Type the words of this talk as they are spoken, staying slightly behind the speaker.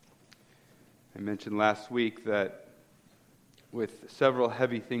I mentioned last week that with several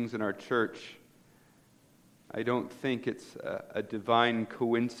heavy things in our church, I don't think it's a divine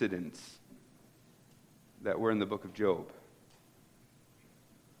coincidence that we're in the book of Job.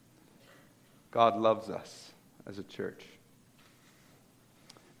 God loves us as a church.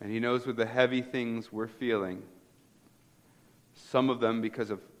 And He knows with the heavy things we're feeling, some of them because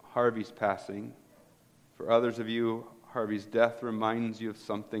of Harvey's passing. For others of you, Harvey's death reminds you of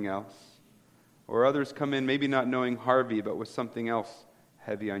something else. Or others come in maybe not knowing Harvey, but with something else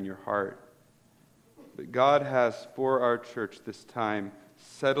heavy on your heart. But God has, for our church this time,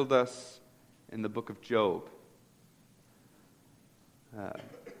 settled us in the book of Job.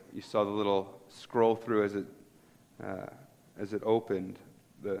 You saw the little scroll through as it opened,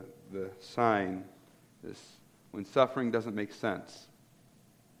 the sign, this when suffering doesn't make sense.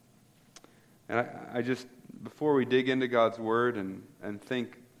 And I just, before we dig into God's Word and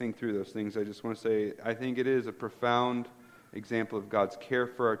think through those things, I just want to say, I think it is a profound example of God's care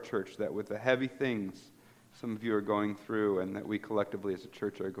for our church, that with the heavy things some of you are going through and that we collectively as a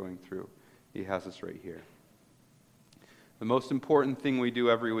church are going through, He has us right here. The most important thing we do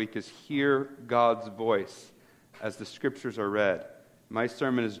every week is hear God's voice as the Scriptures are read. My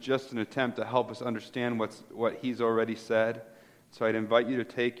sermon is just an attempt to help us understand what He's already said. So I'd invite you to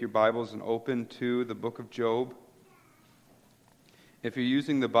take your Bibles and open to the book of Job. If you're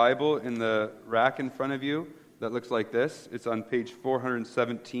using the Bible in the rack in front of you, that looks like this. It's on page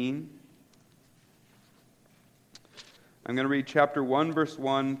 417. I'm going to read chapter 1, verse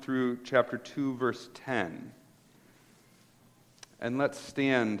 1 through chapter 2, verse 10. And let's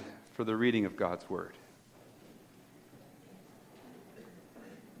stand for the reading of God's Word.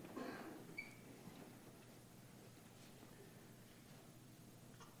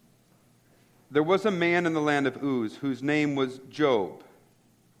 There was a man in the land of Uz whose name was Job.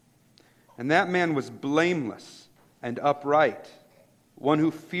 And that man was blameless and upright, one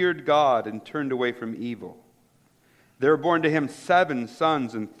who feared God and turned away from evil. There were born to him 7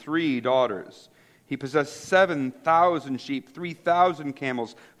 sons and 3 daughters. He possessed 7,000 sheep, 3,000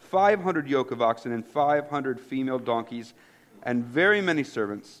 camels, 500 yoke of oxen, and 500 female donkeys, and very many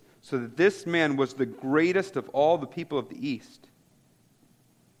servants, so that this man was the greatest of all the people of the East.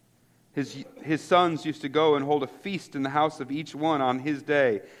 His sons used to go and hold a feast in the house of each one on his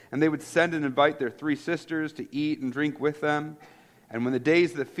day, and they would send and invite their 3 sisters to eat and drink with them. And when the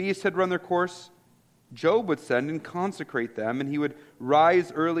days of the feast had run their course, Job would send and consecrate them, and he would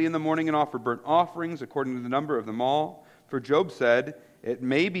rise early in the morning and offer burnt offerings according to the number of them all. For Job said, "It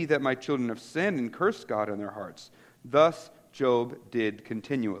may be that my children have sinned and cursed God in their hearts." Thus Job did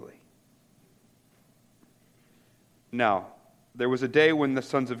continually. Now, there was a day when the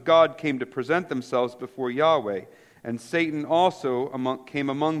sons of God came to present themselves before Yahweh, and Satan also came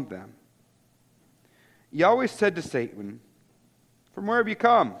among them. Yahweh said to Satan, "From where have you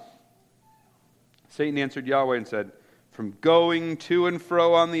come?" Satan answered Yahweh and said, "From going to and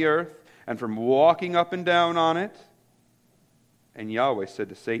fro on the earth, and from walking up and down on it." And Yahweh said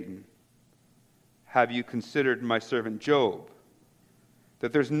to Satan, "Have you considered my servant Job,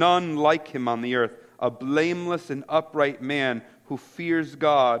 that there's none like him on the earth, a blameless and upright man who fears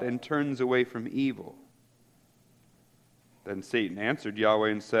God and turns away from evil?" Then Satan answered Yahweh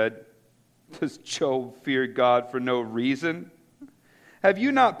and said, "Does Job fear God for no reason? Have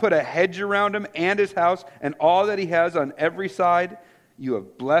you not put a hedge around him and his house and all that he has on every side? You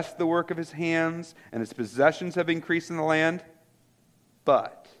have blessed the work of his hands, and his possessions have increased in the land.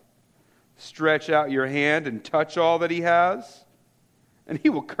 But stretch out your hand and touch all that he has, and he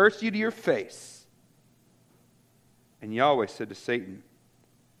will curse you to your face." And Yahweh said to Satan,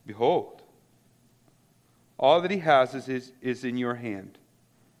 "Behold, all that he has is in your hand.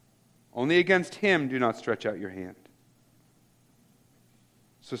 Only against him do not stretch out your hand."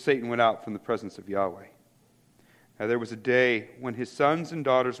 So Satan went out from the presence of Yahweh. Now there was a day when his sons and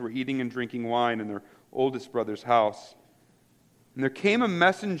daughters were eating and drinking wine in their oldest brother's house. And there came a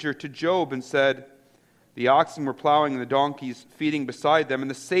messenger to Job and said, "The oxen were plowing and the donkeys feeding beside them, and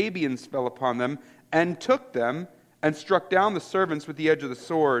the Sabeans fell upon them and took them and struck down the servants with the edge of the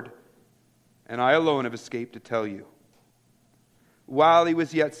sword. And I alone have escaped to tell you." While he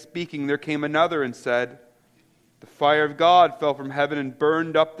was yet speaking, there came another and said, "The fire of God fell from heaven and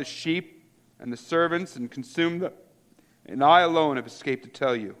burned up the sheep and the servants and consumed them. And I alone have escaped to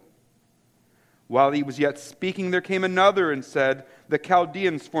tell you." While he was yet speaking, there came another and said, "The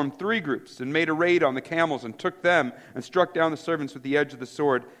Chaldeans formed 3 groups and made a raid on the camels and took them and struck down the servants with the edge of the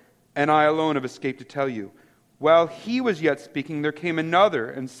sword. And I alone have escaped to tell you." While he was yet speaking, there came another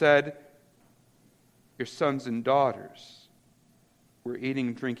and said, "Your sons and daughters were eating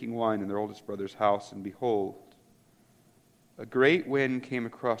and drinking wine in their oldest brother's house, and behold, a great wind came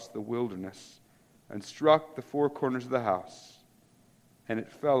across the wilderness and struck the four corners of the house, and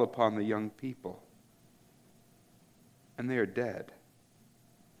it fell upon the young people, and they are dead.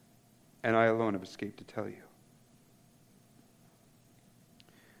 And I alone have escaped to tell you.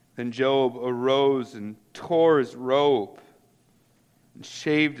 Then Job arose and tore his robe and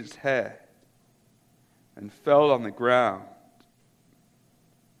shaved his head and fell on the ground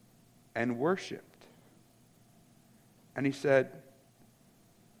and worshipped. And he said,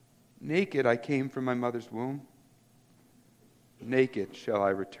 naked I came from my mother's womb. Naked shall I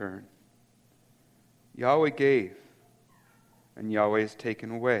return. Yahweh gave, and Yahweh has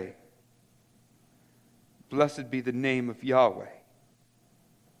taken away. Blessed be the name of Yahweh.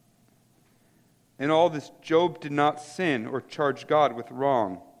 In all this, Job did not sin or charge God with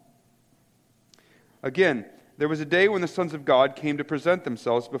wrong. Again, there was a day when the sons of God came to present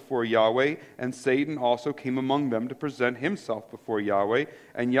themselves before Yahweh, and Satan also came among them to present himself before Yahweh.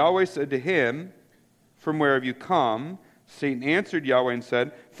 And Yahweh said to him, from where have you come? Satan answered Yahweh and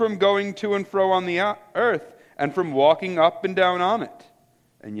said, from going to and fro on the earth, and from walking up and down on it.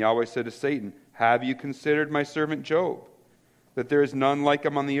 And Yahweh said to Satan, have you considered my servant Job, that there is none like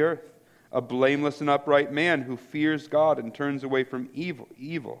him on the earth, a blameless and upright man who fears God and turns away from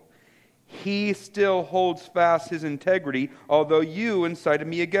evil? He still holds fast his integrity, although you incited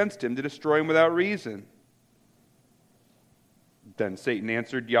me against him to destroy him without reason. Then Satan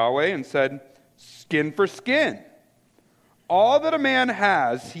answered Yahweh and said, skin for skin. All that a man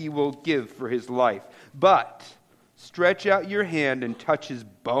has he will give for his life. But stretch out your hand and touch his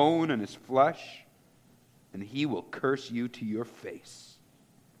bone and his flesh, and he will curse you to your face.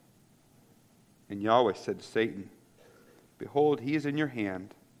 And Yahweh said to Satan, behold, he is in your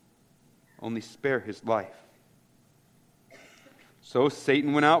hand. Only spare his life. So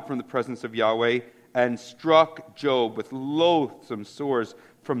Satan went out from the presence of Yahweh and struck Job with loathsome sores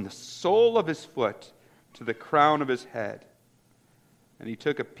from the sole of his foot to the crown of his head. And he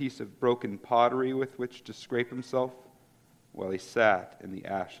took a piece of broken pottery with which to scrape himself while he sat in the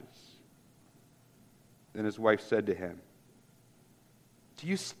ashes. Then his wife said to him, do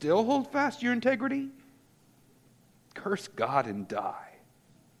you still hold fast your integrity? Curse God and die.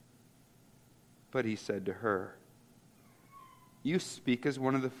 But he said to her, you speak as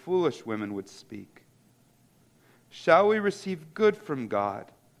one of the foolish women would speak. Shall we receive good from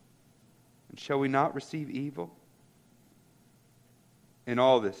God, and shall we not receive evil? In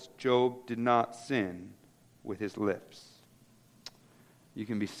all this, Job did not sin with his lips. You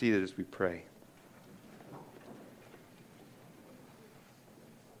can be seated as we pray.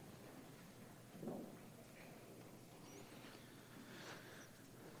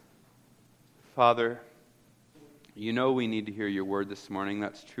 Father, you know we need to hear your word this morning.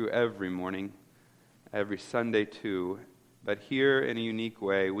 That's true every morning, every Sunday too. But here in a unique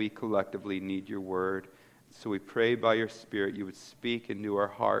way, we collectively need your word. So we pray by your Spirit you would speak into our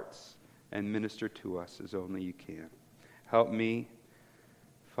hearts and minister to us as only you can. Help me,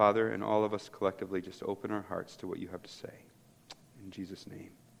 Father, and all of us collectively just open our hearts to what you have to say. In Jesus'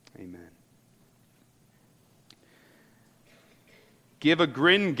 name, amen. Give a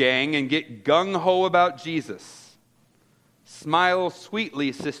grin, gang, and get gung-ho about Jesus. Smile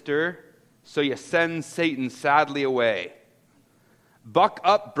sweetly, sister, so you send Satan sadly away. Buck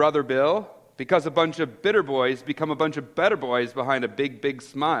up, Brother Bill, because a bunch of bitter boys become a bunch of better boys behind a big, big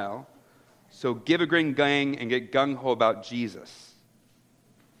smile. So give a grin, gang, and get gung-ho about Jesus.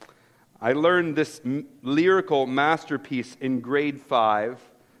 I learned this lyrical masterpiece in grade 5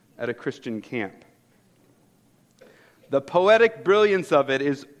 at a Christian camp. The poetic brilliance of it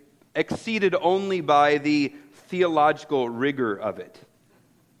is exceeded only by the theological rigor of it.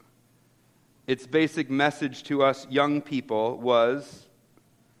 Its basic message to us young people was,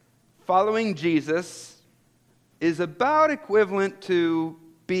 following Jesus is about equivalent to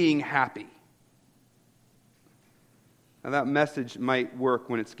being happy. Now that message might work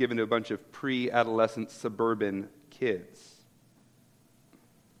when it's given to a bunch of pre-adolescent suburban kids.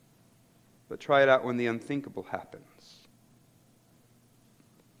 But try it out when the unthinkable happens.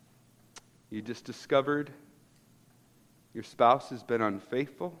 You just discovered your spouse has been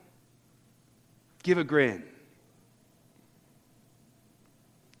unfaithful. Give a grin.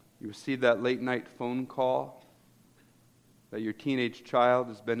 You received that late night phone call that your teenage child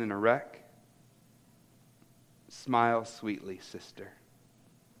has been in a wreck. Smile sweetly, sister.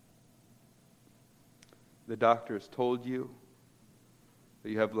 The doctor has told you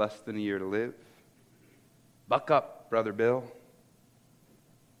that you have less than a year to live. Buck up, Brother Bill.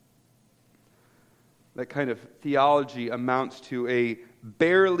 That kind of theology amounts to a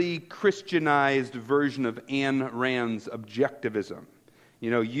barely Christianized version of Ayn Rand's objectivism.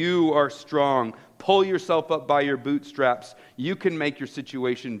 You are strong. Pull yourself up by your bootstraps. You can make your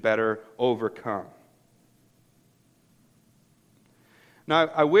situation better. Overcome. Now,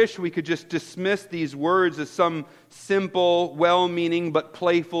 I wish we could just dismiss these words as some simple, well-meaning, but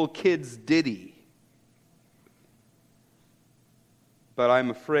playful kid's ditty. But I'm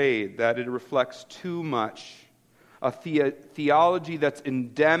afraid that it reflects too much a theology that's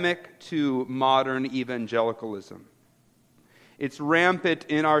endemic to modern evangelicalism. It's rampant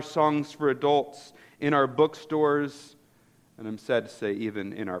in our songs for adults, in our bookstores, and I'm sad to say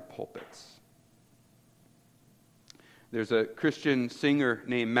even in our pulpits. There's a Christian singer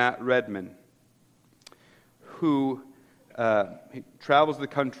named Matt Redman who he travels the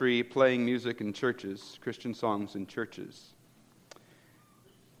country playing music in churches, Christian songs in churches.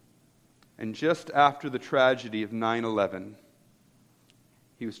 And just after the tragedy of 9/11,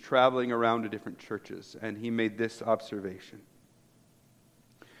 he was traveling around to different churches, and he made this observation.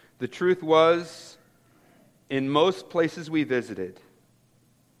 The truth was, in most places we visited,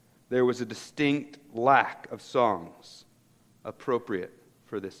 there was a distinct lack of songs appropriate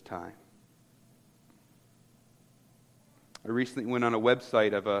for this time. I recently went on a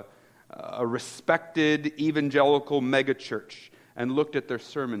website of a respected evangelical megachurch and looked at their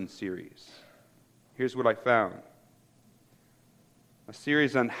sermon series. Here's what I found. A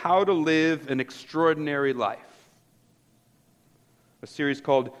series on how to live an extraordinary life. A series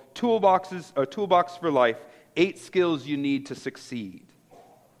called Toolbox for Life, 8 Skills You Need to Succeed.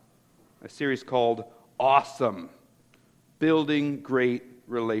 A series called Awesome, Building Great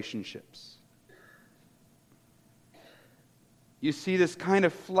Relationships. You see this kind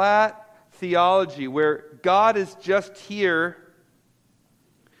of flat theology where God is just here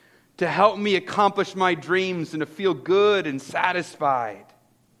to help me accomplish my dreams and to feel good and satisfied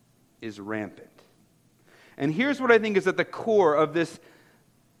is rampant. And here's what I think is at the core of this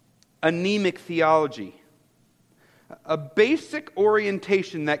anemic theology. A basic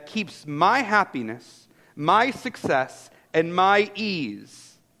orientation that keeps my happiness, my success, and my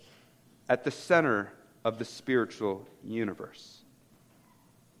ease at the center of the spiritual universe.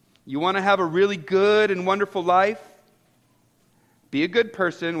 You want to have a really good and wonderful life? Be a good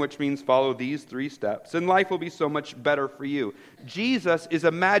person, which means follow these 3 steps, and life will be so much better for you. Jesus is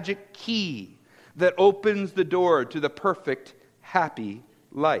a magic key that opens the door to the perfect, happy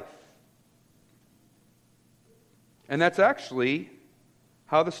life. And that's actually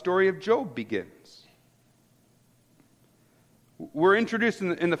how the story of Job begins. We're introduced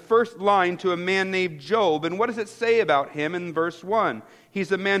in the first line to a man named Job, and what does it say about him in verse 1?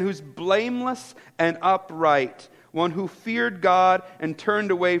 He's a man who's blameless and upright, one who feared God and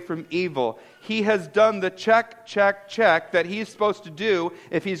turned away from evil. He has done the check that he's supposed to do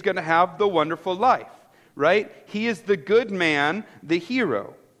if he's going to have the wonderful life, right? He is the good man, the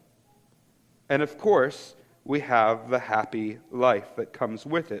hero. And of course, we have the happy life that comes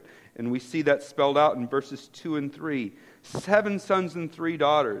with it. And we see that spelled out in verses 2 and 3. 7 sons and 3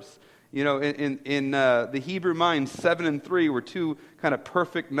 daughters. In the Hebrew mind, 7 and 3 were 2 kind of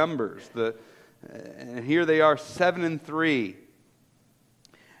perfect numbers. And here they are, 7 and 3.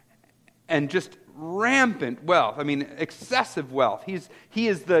 And just rampant wealth. I mean, excessive wealth. He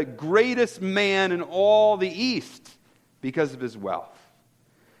is the greatest man in all the East because of his wealth.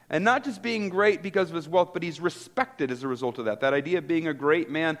 And not just being great because of his wealth, but he's respected as a result of that. That idea of being a great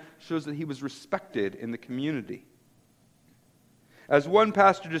man shows that he was respected in the community. As one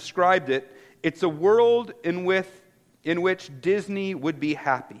pastor described it, it's a world in which Disney would be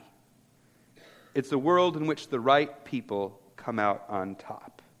happy. It's a world in which the right people come out on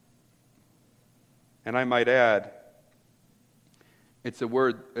top. And I might add, it's a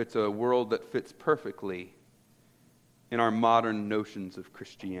world that fits perfectly in our modern notions of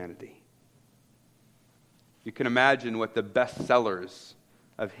Christianity. You can imagine what the bestsellers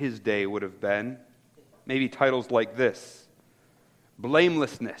of his day would have been. Maybe titles like this: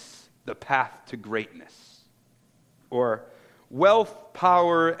 Blamelessness, the Path to Greatness. Or Wealth,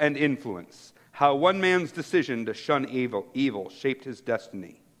 Power, and Influence, How One Man's Decision to Shun Evil Shaped His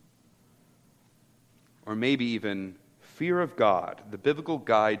Destiny. Or maybe even Fear of God, the Biblical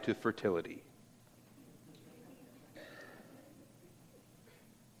Guide to Fertility.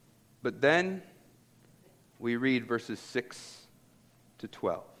 But then we read verses 6 to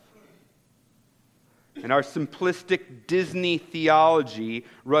 12. And our simplistic Disney theology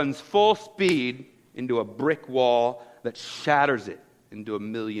runs full speed into a brick wall that shatters it into a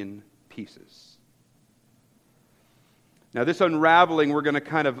million pieces. Now, this unraveling we're going to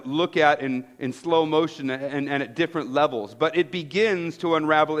kind of look at in slow motion and at different levels. But it begins to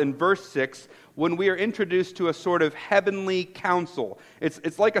unravel in verse 6 when we are introduced to a sort of heavenly council.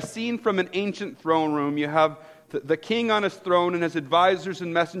 It's like a scene from an ancient throne room. You have the king on his throne and his advisors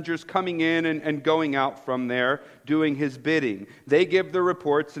and messengers coming in and going out from there, doing his bidding. They give their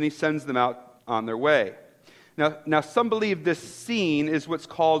reports and he sends them out on their way. Now some believe this scene is what's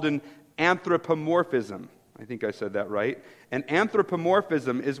called an anthropomorphism. I think I said that right. An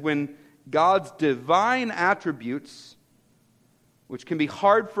anthropomorphism is when God's divine attributes, which can be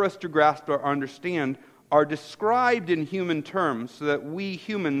hard for us to grasp or understand, are described in human terms so that we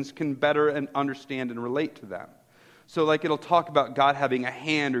humans can better understand and relate to them. So like it'll talk about God having a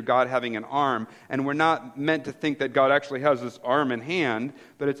hand or God having an arm, and we're not meant to think that God actually has this arm and hand,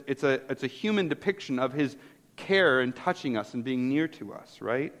 but it's a human depiction of his care in touching us and being near to us,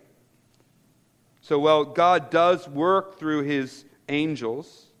 right? So while God does work through his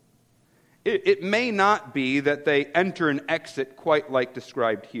angels, it may not be that they enter and exit quite like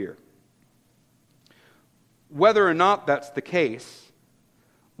described here. Whether or not that's the case,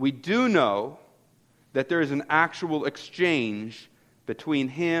 we do know that there is an actual exchange between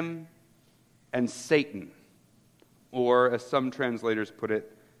him and Satan, or as some translators put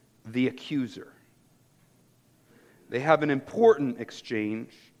it, the accuser. They have an important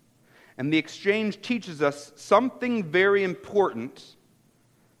exchange. And the exchange teaches us something very important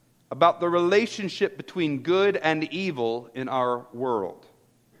about the relationship between good and evil in our world.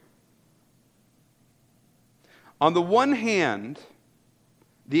 On the one hand,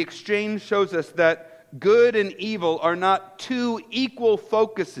 the exchange shows us that good and evil are not two equal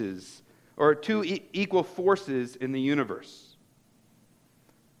focuses or two equal forces in the universe.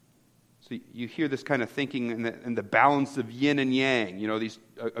 So you hear this kind of thinking in the balance of yin and yang,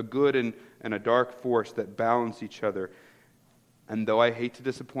 a good and a dark force that balance each other. And though I hate to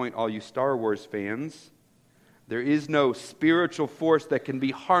disappoint all you Star Wars fans, there is no spiritual force that can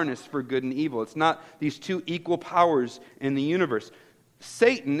be harnessed for good and evil. It's not these two equal powers in the universe.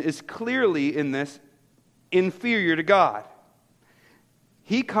 Satan is clearly in this inferior to God.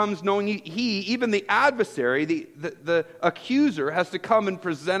 He comes knowing even the adversary, the accuser, has to come and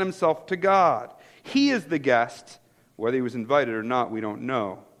present himself to God. He is the guest. Whether he was invited or not, we don't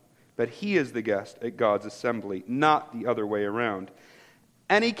know. But he is the guest at God's assembly, not the other way around.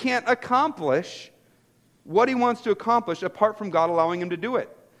 And he can't accomplish what he wants to accomplish apart from God allowing him to do it.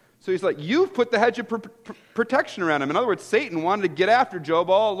 So he's like, you've put the hedge of protection around him. In other words, Satan wanted to get after Job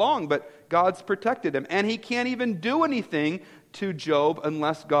all along, but God's protected him. And he can't even do anything to Job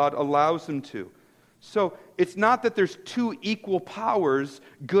unless God allows him to. So it's not that there's two equal powers,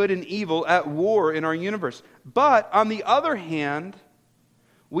 good and evil, at war in our universe. But on the other hand,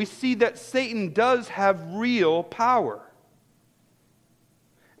 we see that Satan does have real power.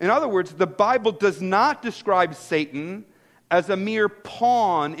 In other words, the Bible does not describe Satan as a mere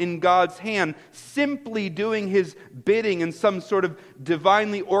pawn in God's hand, simply doing his bidding in some sort of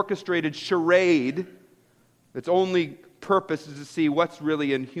divinely orchestrated charade that's only purpose is to see what's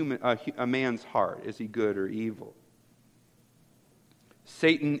really in a man's heart. Is he good or evil?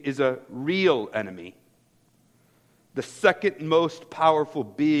 Satan is a real enemy, the second most powerful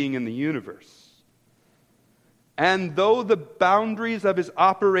being in the universe. And though the boundaries of his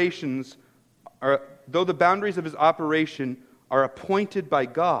operation are appointed by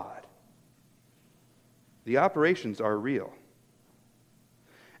God, the operations are real.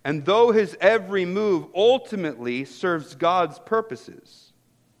 And though his every move ultimately serves God's purposes,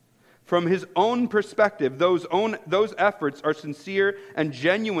 from his own perspective, those efforts are sincere and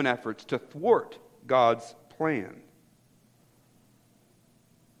genuine efforts to thwart God's plan.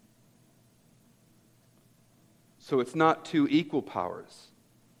 So it's not two equal powers,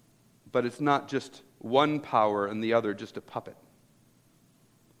 but it's not just one power and the other just a puppet.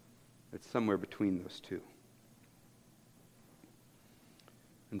 It's somewhere between those two.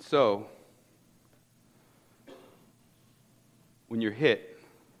 And so, when you're hit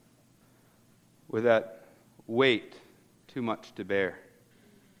with that weight too much to bear,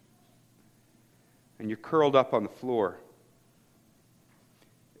 and you're curled up on the floor,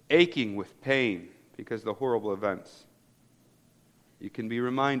 aching with pain because of the horrible events, you can be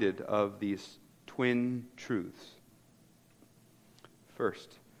reminded of these twin truths.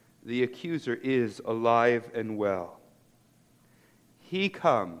 First, the accuser is alive and well. He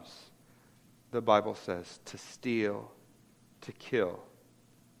comes, the Bible says, to steal, to kill,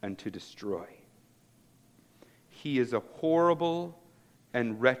 and to destroy. He is a horrible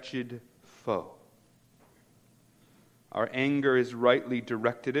and wretched foe. Our anger is rightly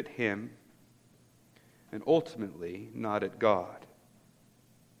directed at him, and ultimately not at God.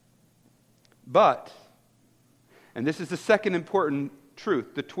 But, and this is the second important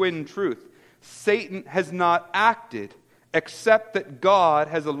truth, the twin truth, Satan has not acted except that God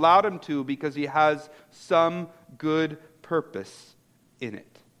has allowed him to because he has some good purpose in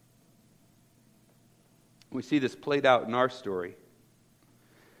it. We see this played out in our story.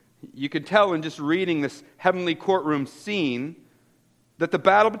 You can tell in just reading this heavenly courtroom scene that the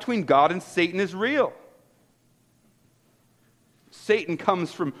battle between God and Satan is real. Satan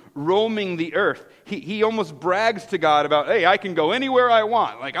comes from roaming the earth. He almost brags to God about, hey, I can go anywhere I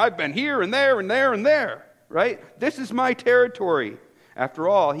want. Like, I've been here and there and there and there, right? This is my territory. After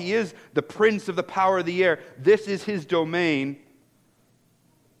all, he is the prince of the power of the air. This is his domain.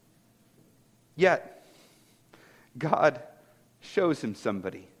 Yet, God shows him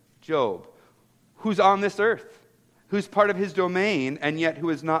somebody, Job, who's on this earth, who's part of his domain, and yet who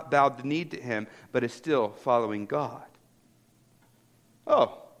has not bowed the knee to him, but is still following God.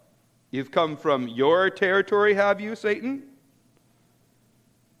 Oh, you've come from your territory, have you, Satan?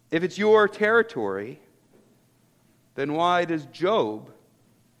 If it's your territory, then why does Job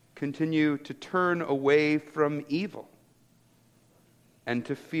continue to turn away from evil and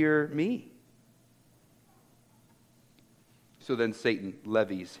to fear me? So then Satan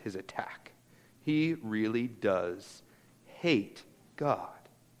levies his attack. He really does hate God.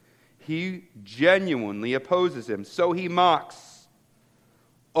 He genuinely opposes him, so he mocks.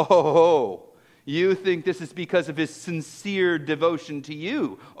 Oh, you think this is because of his sincere devotion to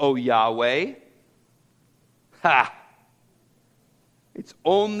you, O Yahweh? Ha! It's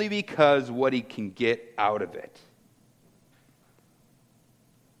only because what he can get out of it.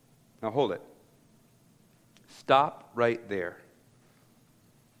 Now hold it. Stop right there.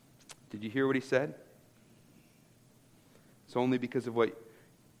 Did you hear what he said? It's only because of what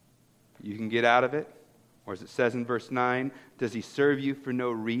you can get out of it? Or as it says in verse 9, does he serve you for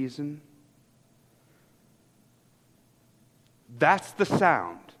no reason? That's the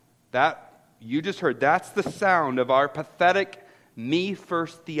sound. That you just heard. That's the sound of our pathetic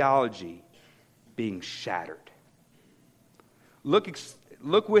me-first theology being shattered. Look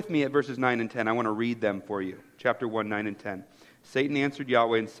with me at verses 9 and 10. I want to read them for you. Chapter 1, 9 and 10. Satan answered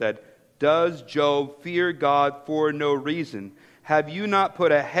Yahweh and said, does Job fear God for no reason? Have you not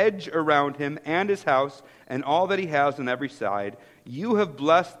put a hedge around him and his house and all that he has on every side? You have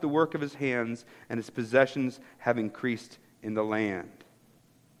blessed the work of his hands, and his possessions have increased in the land.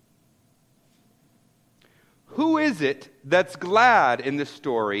 Who is it that's glad in this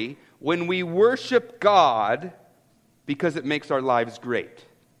story when we worship God because it makes our lives great?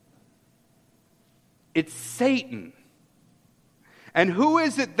 It's Satan. And who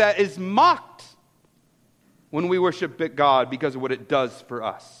is it that is mocked when we worship God because of what it does for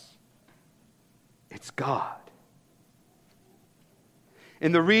us? It's God.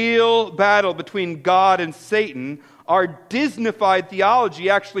 In the real battle between God and Satan, our Disneyfied theology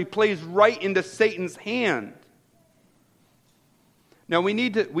actually plays right into Satan's hand. Now we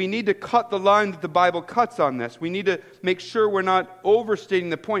need to cut the line that the Bible cuts on this. We need to make sure we're not overstating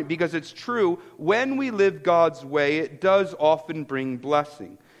the point, because it's true, when we live God's way, it does often bring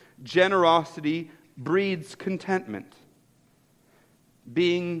blessing. Generosity breeds contentment.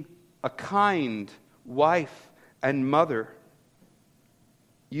 Being a kind wife and mother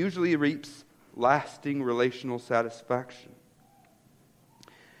usually reaps lasting relational satisfaction.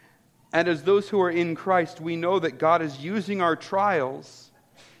 And as those who are in Christ, we know that God is using our trials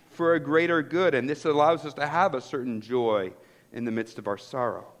for a greater good, and this allows us to have a certain joy in the midst of our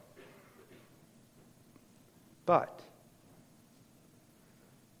sorrow. But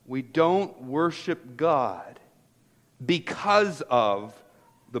we don't worship God because of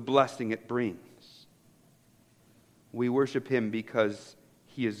the blessing it brings. We worship Him because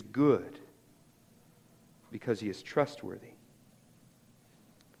He is good, because He is trustworthy.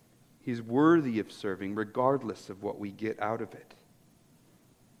 He's worthy of serving regardless of what we get out of it.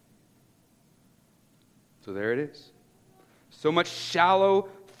 So there it is. So much shallow,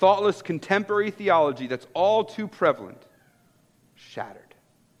 thoughtless, contemporary theology that's all too prevalent. Shattered.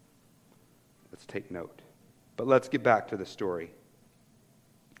 Let's take note. But let's get back to the story.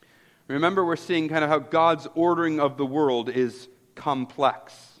 Remember, we're seeing kind of how God's ordering of the world is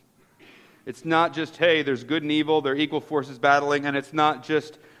complex. It's not just, hey, there's good and evil, they're equal forces battling, and it's not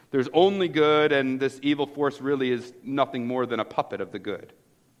just there's only good, and this evil force really is nothing more than a puppet of the good.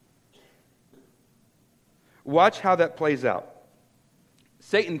 Watch how that plays out.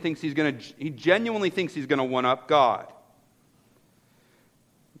 Satan thinks he genuinely thinks he's going to one-up God.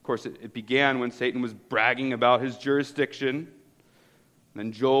 Of course, it began when Satan was bragging about his jurisdiction.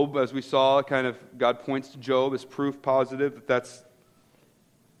 And Job, as we saw, God points to Job as proof positive that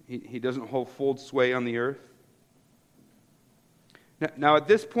he doesn't hold full sway on the earth. Now, at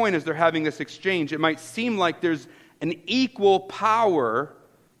this point, as they're having this exchange, it might seem like there's an equal power.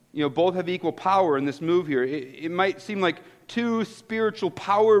 Both have equal power in this move here. It might seem like two spiritual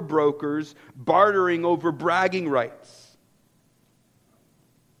power brokers bartering over bragging rights.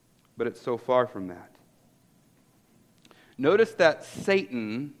 But it's so far from that. Notice that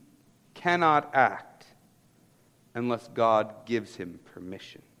Satan cannot act unless God gives him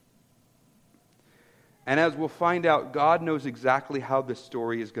permission. And as we'll find out, God knows exactly how this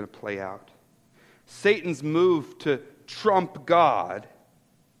story is going to play out. Satan's move to trump God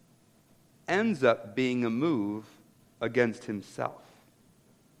ends up being a move against himself.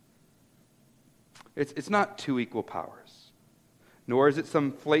 It's not two equal powers, nor is it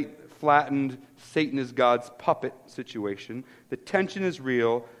some flattened Satan is God's puppet situation. The tension is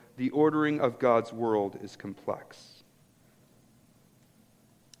real. The ordering of God's world is complex.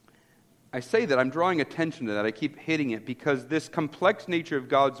 I say that, I'm drawing attention to that. I keep hitting it because this complex nature of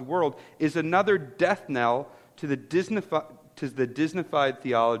God's world is another death knell to the Disneyfied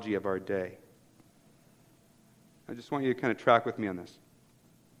theology of our day. I just want you to kind of track with me on this.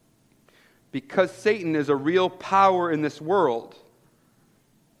 Because Satan is a real power in this world,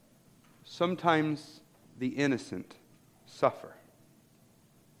 sometimes the innocent suffer.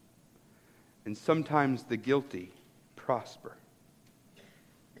 And sometimes the guilty prosper,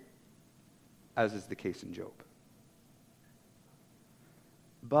 as is the case in Job.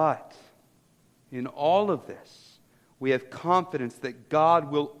 But in all of this, we have confidence that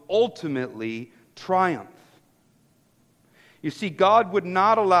God will ultimately triumph. You see, God would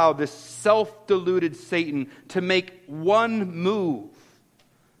not allow this self-deluded Satan to make one move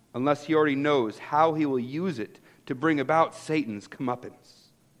unless he already knows how he will use it to bring about Satan's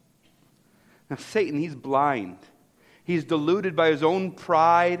comeuppance. Now, Satan, he's blind. He's deluded by his own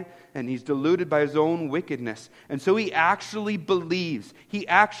pride, and he's deluded by his own wickedness. And so he actually believes, he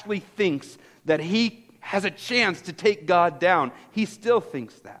actually thinks that he has a chance to take God down. He still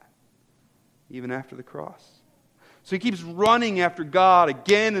thinks that, even after the cross. So he keeps running after God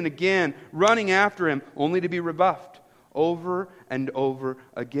again and again, running after him, only to be rebuffed over and over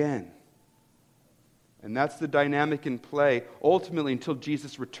again. And that's the dynamic in play, ultimately until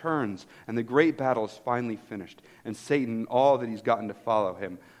Jesus returns and the great battle is finally finished, and Satan and all that he's gotten to follow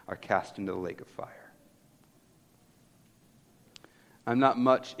him are cast into the lake of fire. I'm not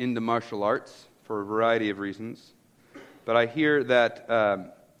much into martial arts for a variety of reasons, but I hear that the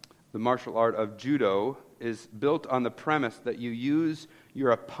martial art of judo is built on the premise that you use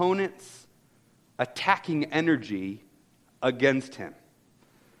your opponent's attacking energy against him.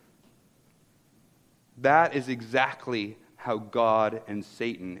 That is exactly how God and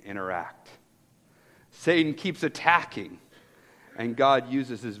Satan interact. Satan keeps attacking, and God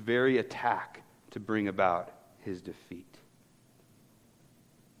uses his very attack to bring about his defeat.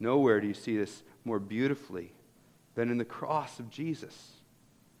 Nowhere do you see this more beautifully than in the cross of Jesus.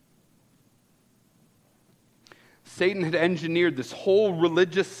 Satan had engineered this whole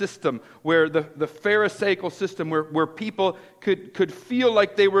religious system where the Pharisaical system where people could feel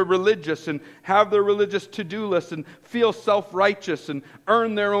like they were religious and have their religious to-do list and feel self-righteous and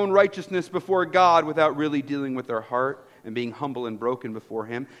earn their own righteousness before God without really dealing with their heart and being humble and broken before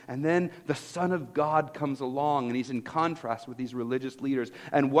him. And then the Son of God comes along, and he's in contrast with these religious leaders.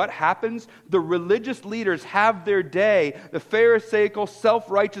 And what happens? The religious leaders have their day. The Pharisaical,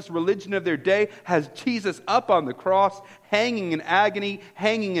 self-righteous religion of their day has Jesus up on the cross, hanging in agony,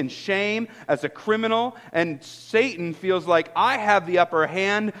 hanging in shame as a criminal. And Satan feels like, I have the upper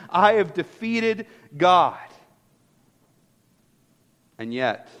hand. I have defeated God. And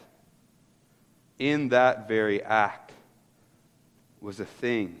yet, in that very act, was a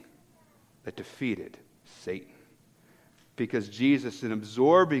thing that defeated Satan. Because Jesus, in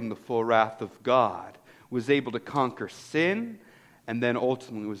absorbing the full wrath of God, was able to conquer sin and then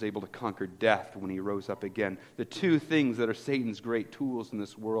ultimately was able to conquer death when he rose up again. The two things that are Satan's great tools in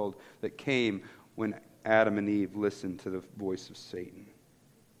this world that came when Adam and Eve listened to the voice of Satan.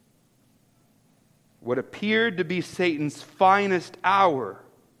 What appeared to be Satan's finest hour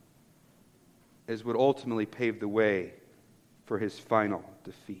is what ultimately paved the way for his final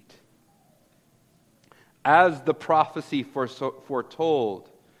defeat. As the prophecy foretold,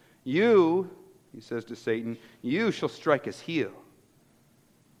 you, he says to Satan, you shall strike his heel,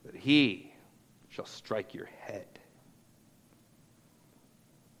 but he shall strike your head.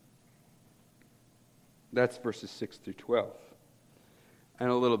 That's verses 6 through 12, and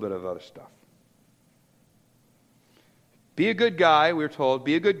a little bit of other stuff. Be a good guy, we're told.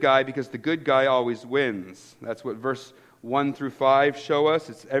 Be a good guy because the good guy always wins. That's what verse 1 through 5 show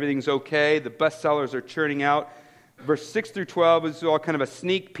us. Everything's okay. The bestsellers are churning out. Verse 6 through 12 is all kind of a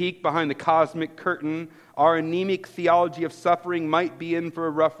sneak peek behind the cosmic curtain. Our anemic theology of suffering might be in for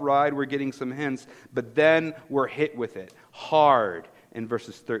a rough ride. We're getting some hints. But then we're hit with it hard in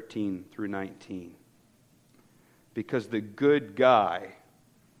verses 13 through 19. Because the good guy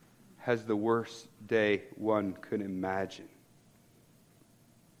has the worst day one could imagine.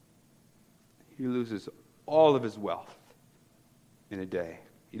 He loses all of his wealth in a day.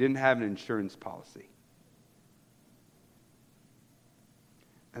 He didn't have an insurance policy.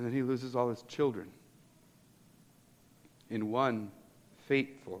 And then he loses all his children in one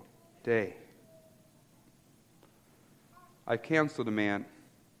fateful day. I counseled a man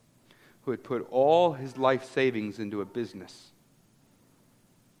who had put all his life savings into a business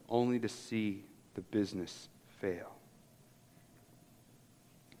only to see the business fail.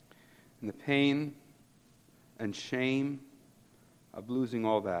 And the pain and shame of losing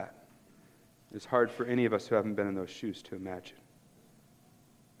all that is hard for any of us who haven't been in those shoes to imagine.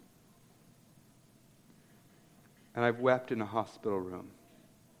 And I've wept in a hospital room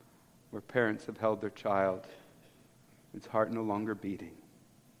where parents have held their child, its heart no longer beating.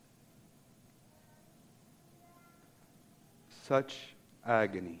 Such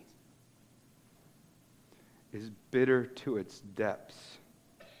agony is bitter to its depths.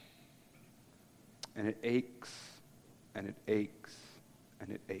 And it aches, and it aches,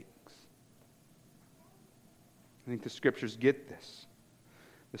 and it aches. I think the Scriptures get this.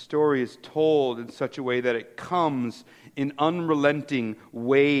 The story is told in such a way that it comes in unrelenting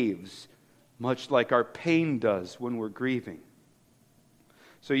waves, much like our pain does when we're grieving.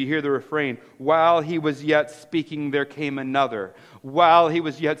 So you hear the refrain, while he was yet speaking, there came another. While he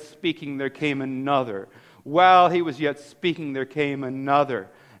was yet speaking, there came another. While he was yet speaking, there came another.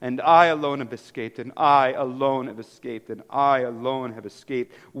 And I alone have escaped, and I alone have escaped, and I alone have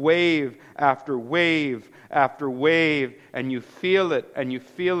escaped. Wave after wave after wave, and you feel it, and you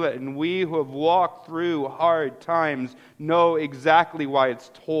feel it. And we who have walked through hard times know exactly why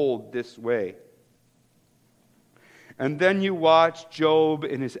it's told this way. And then you watch Job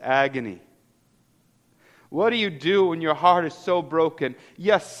in his agony. What do you do when your heart is so broken?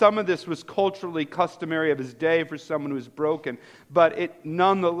 Yes, some of this was culturally customary of his day for someone who is broken, but it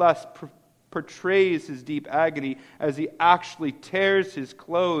nonetheless portrays his deep agony as he actually tears his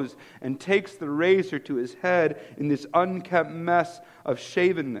clothes and takes the razor to his head in this unkempt mess of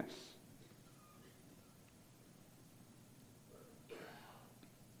shavenness.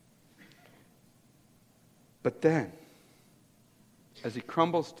 But then, as he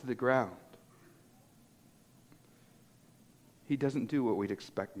crumbles to the ground, he doesn't do what we'd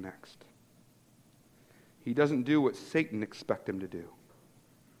expect next. He doesn't do what Satan expects him to do.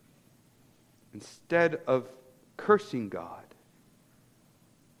 Instead of cursing God,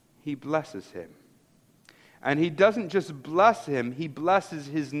 he blesses him. And he doesn't just bless him, he blesses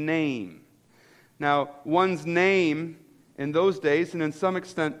his name. Now, one's name in those days, and in some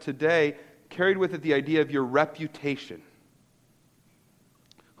extent today, carried with it the idea of your reputation.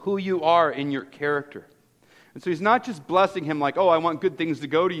 Who you are in your character. And so he's not just blessing him like, oh, I want good things to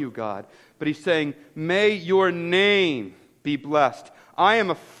go to you, God. But he's saying, may your name be blessed. I am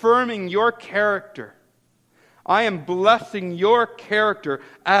affirming your character. I am blessing your character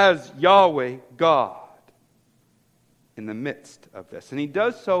as Yahweh God in the midst of this. And he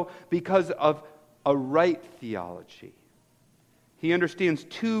does so because of a right theology. He understands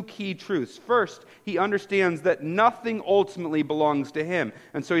two key truths. First, he understands that nothing ultimately belongs to him.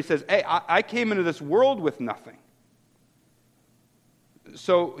 And so he says, hey, I came into this world with nothing.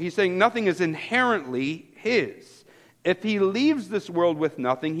 So he's saying nothing is inherently his. If he leaves this world with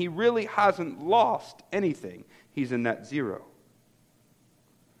nothing, he really hasn't lost anything. He's a net zero.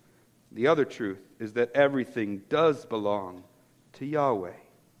 The other truth is that everything does belong to Yahweh.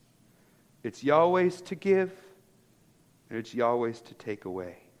 It's Yahweh's to give, and it's Yahweh's to take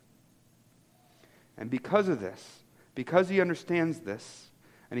away. And because of this, because he understands this,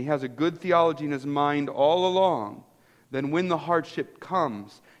 and he has a good theology in his mind all along, then when the hardship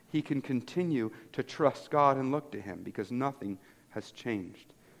comes, he can continue to trust God and look to him because nothing has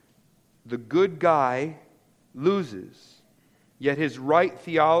changed. The good guy loses, yet his right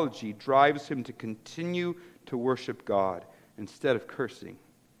theology drives him to continue to worship God. Instead of cursing,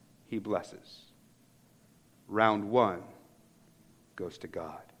 he blesses. Round one goes to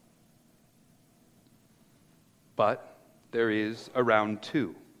God. But there is a round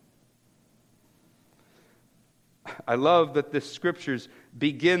two. I love that the Scriptures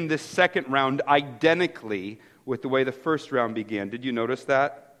begin this second round identically with the way the first round began. Did you notice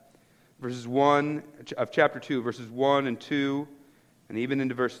that? Verses 1 of chapter 2, verses 1 and 2, and even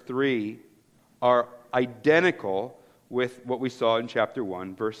into verse 3 are identical with what we saw in chapter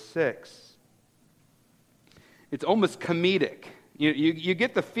 1, verse 6. It's almost comedic. You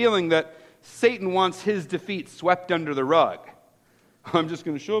get the feeling that Satan wants his defeat swept under the rug. I'm just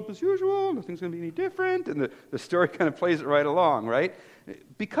going to show up as usual, nothing's going to be any different, and the story kind of plays it right along, right?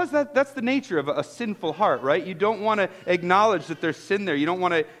 Because that's the nature of a sinful heart, right? You don't want to acknowledge that there's sin there. You don't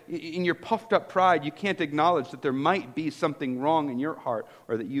want to, in your puffed up pride, you can't acknowledge that there might be something wrong in your heart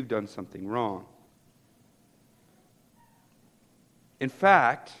or that you've done something wrong. In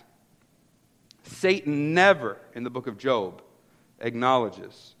fact, Satan never, in the book of Job,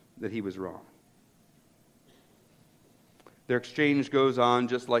 acknowledges that he was wrong. Their exchange goes on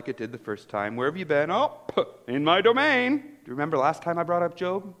just like it did the first time. Where have you been? Oh, in my domain. Do you remember last time I brought up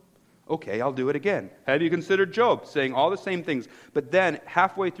Job? Okay, I'll do it again. Have you considered Job? Saying all the same things. But then,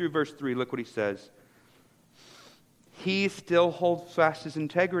 halfway through verse 3, look what he says. He still holds fast his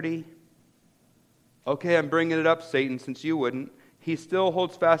integrity. Okay, I'm bringing it up, Satan, since you wouldn't. He still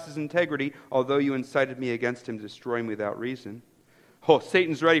holds fast his integrity, although you incited me against him to destroy him without reason. Oh,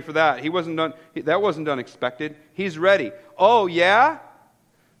 Satan's ready for that. That wasn't unexpected. He's ready. Oh, yeah?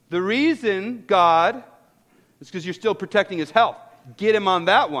 The reason, God, is because you're still protecting his health. Get him on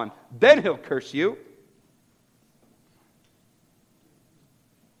that one. Then he'll curse you.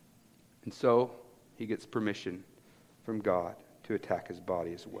 And so, he gets permission from God to attack his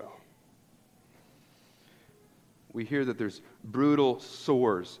body as well. We hear that there's brutal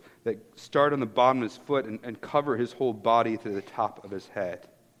sores that start on the bottom of his foot and cover his whole body to the top of his head.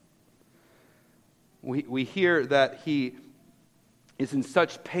 We hear that he is in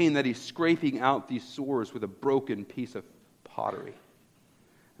such pain that he's scraping out these sores with a broken piece of pottery.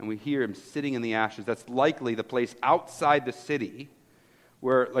 And we hear him sitting in the ashes. That's likely the place outside the city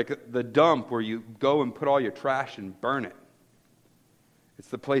where, like the dump where you go and put all your trash and burn it. It's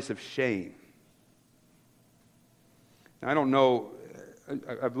the place of shame. I don't know,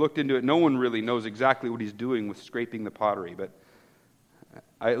 I've looked into it. No one really knows exactly what he's doing with scraping the pottery, but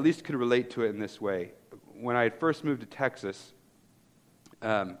I at least could relate to it in this way. When I had first moved to Texas,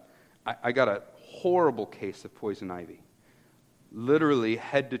 I got a horrible case of poison ivy. Literally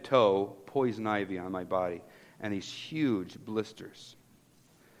head to toe poison ivy on my body, and these huge blisters.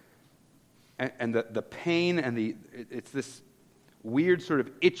 And the pain and it's this weird sort of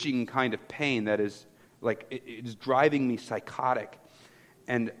itching kind of pain that is like it's driving me psychotic.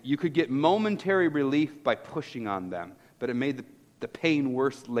 And you could get momentary relief by pushing on them, but it made the pain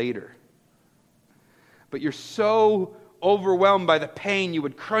worse later. But you're so overwhelmed by the pain, you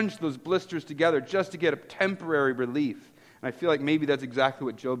would crunch those blisters together just to get a temporary relief. And I feel like maybe that's exactly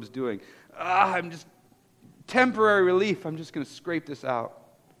what Job's doing. I'm just temporary relief. I'm just going to scrape this out.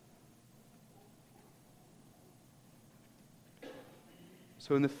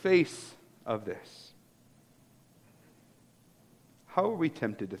 So in the face of this, how are we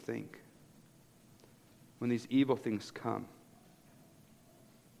tempted to think when these evil things come?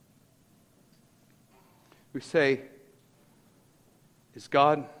 We say, is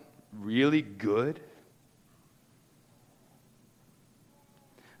God really good?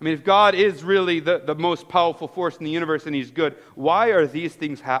 I mean, if God is really the most powerful force in the universe and he's good, why are these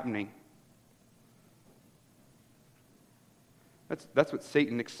things happening? That's what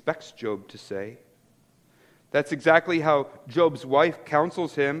Satan expects Job to say. That's exactly how Job's wife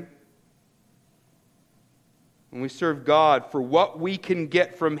counsels him. When we serve God for what we can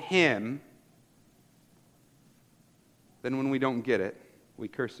get from him, then when we don't get it, we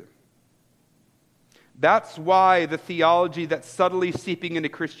curse him. That's why the theology that's subtly seeping into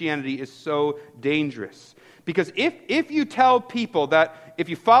Christianity is so dangerous. Because if you tell people that if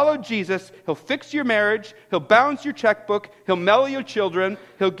you follow Jesus, he'll fix your marriage, he'll balance your checkbook, he'll mellow your children,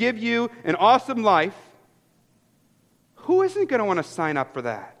 he'll give you an awesome life, who isn't going to want to sign up for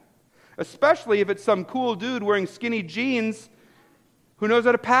that? Especially if it's some cool dude wearing skinny jeans who knows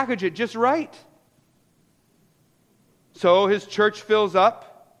how to package it just right. So his church fills up.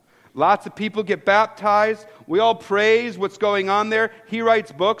 Lots of people get baptized. We all praise what's going on there. He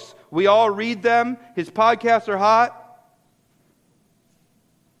writes books. We all read them. His podcasts are hot.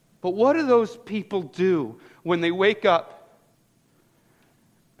 But what do those people do when they wake up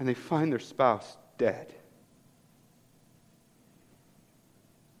and they find their spouse dead?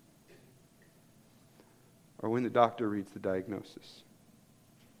 Or when the doctor reads the diagnosis?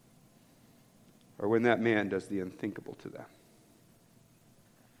 Or when that man does the unthinkable to them?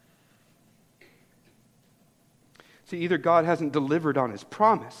 See, either God hasn't delivered on his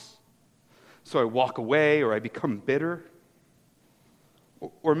promise, so I walk away or I become bitter.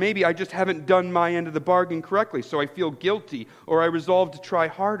 Or maybe I just haven't done my end of the bargain correctly, so I feel guilty or I resolve to try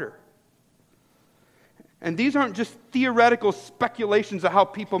harder. And these aren't just theoretical speculations of how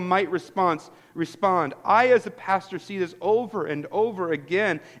people might respond. I, as a pastor, see this over and over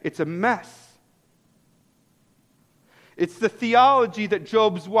again. It's a mess. It's the theology that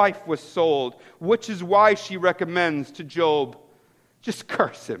Job's wife was sold, which is why she recommends to Job, just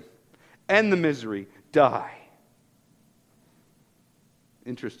curse him, end the misery, die.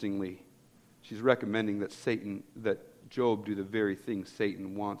 Interestingly, she's recommending that Job do the very thing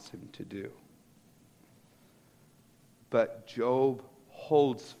Satan wants him to do. But Job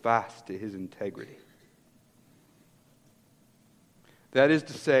holds fast to his integrity. That is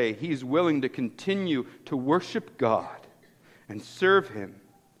to say, he's willing to continue to worship God and serve him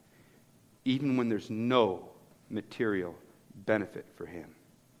even when there's no material benefit for him.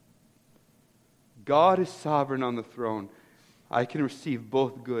 God is sovereign on the throne. I can receive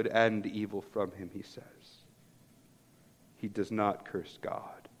both good and evil from him, he says. He does not curse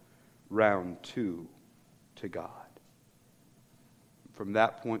God. Round 2 to God. From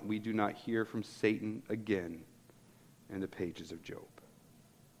that point, we do not hear from Satan again in the pages of Job.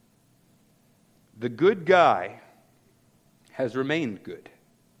 The good guy has remained good.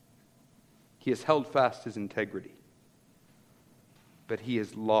 He has held fast his integrity. But he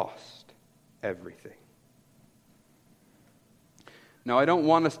has lost everything. Now, I don't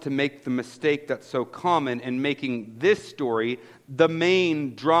want us to make the mistake that's so common in making this story the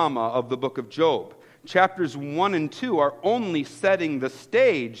main drama of the book of Job. Chapters 1 and 2 are only setting the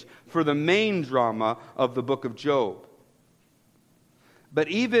stage for the main drama of the book of Job. But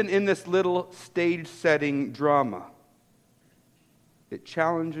even in this little stage-setting drama, it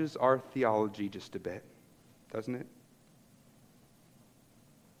challenges our theology just a bit, doesn't it?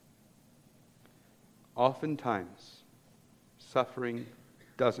 Oftentimes, suffering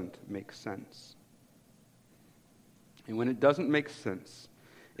doesn't make sense. And when it doesn't make sense,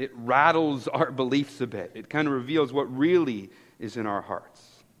 it rattles our beliefs a bit. It kind of reveals what really is in our hearts.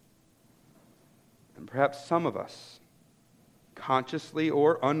 And perhaps some of us, consciously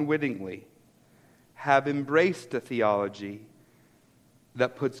or unwittingly, have embraced a theology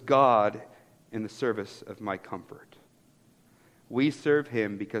that puts God in the service of my comfort. We serve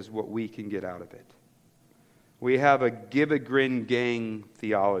him because of what we can get out of it. We have a give a grin gang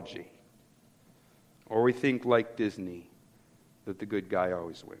theology. Or we think like Disney, that the good guy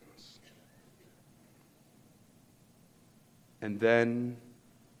always wins. And then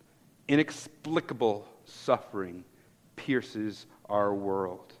inexplicable suffering pierces our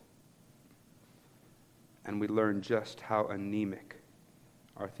world. And we learn just how anemic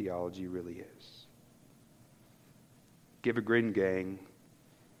our theology really is. Give a grin gang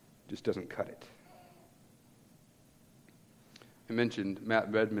just doesn't cut it. I mentioned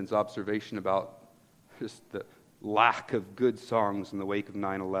Matt Redman's observation about just the lack of good songs in the wake of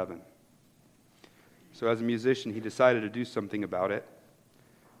 9/11. So as a musician, he decided to do something about it.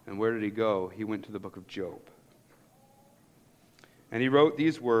 And where did he go? He went to the book of Job. And he wrote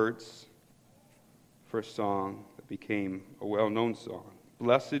these words for a song that became a well-known song.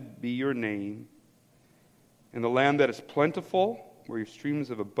 Blessed be your name in the land that is plentiful, where your streams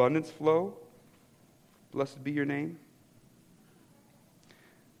of abundance flow. Blessed be your name.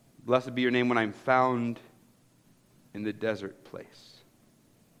 Blessed be your name when I'm found in the desert place,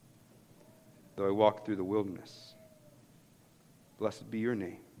 though I walk through the wilderness. Blessed be your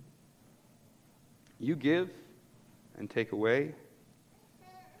name. You give and take away.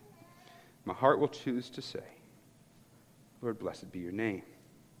 My heart will choose to say, Lord, blessed be your name.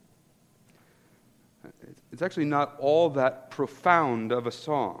 It's actually not all that profound of a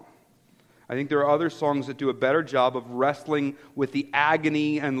song. I think there are other songs that do a better job of wrestling with the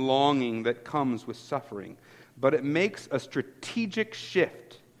agony and longing that comes with suffering. But it makes a strategic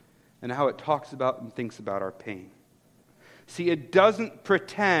shift in how it talks about and thinks about our pain. See, it doesn't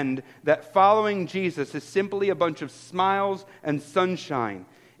pretend that following Jesus is simply a bunch of smiles and sunshine.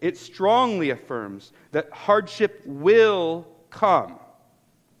 It strongly affirms that hardship will come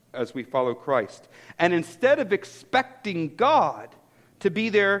as we follow Christ. And instead of expecting God to be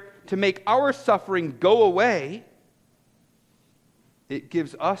there to make our suffering go away, it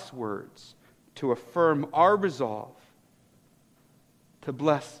gives us words to affirm our resolve to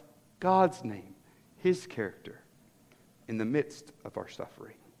bless God's name, his character, in the midst of our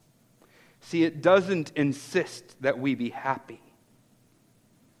suffering. See, it doesn't insist that we be happy,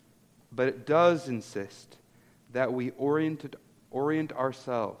 but it does insist that we orient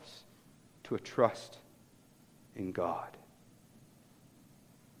ourselves to a trust in God.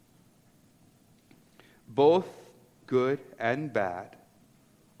 Both good and bad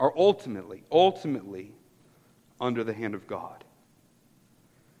are ultimately under the hand of God.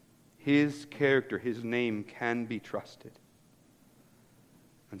 His character, his name can be trusted.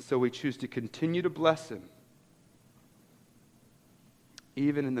 And so we choose to continue to bless him,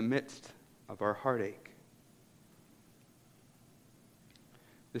 even in the midst of our heartache.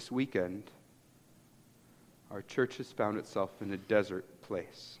 This weekend, our church has found itself in a desert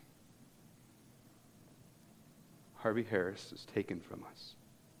place. Harvey Harris is taken from us.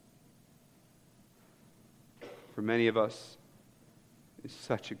 For many of us, he's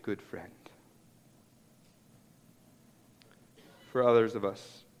such a good friend. For others of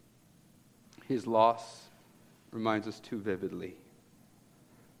us, his loss reminds us too vividly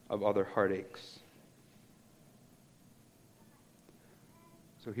of other heartaches.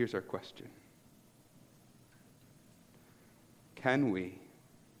 So here's our question. Can we,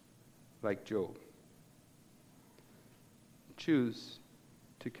 like Job, choose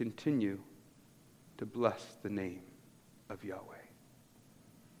to continue to bless the name of Yahweh?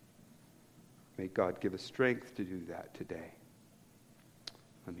 May God give us strength to do that today.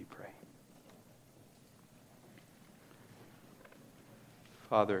 Let me pray.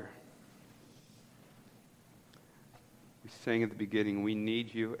 Father, we sang at the beginning, we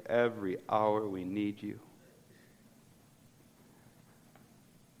need you every hour. We need you.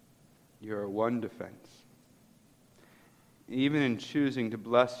 You're our one defense. Even in choosing to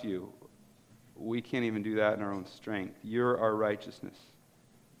bless you, we can't even do that in our own strength. You're our righteousness.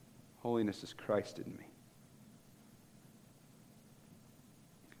 Holiness is Christ in me.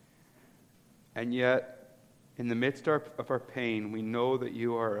 And yet, in the midst of our pain, we know that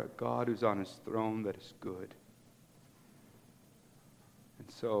you are a God who's on his throne that is good. And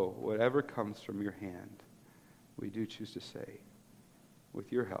so, whatever comes from your hand, we do choose to say,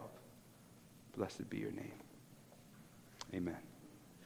 with your help, blessed be your name. Amen.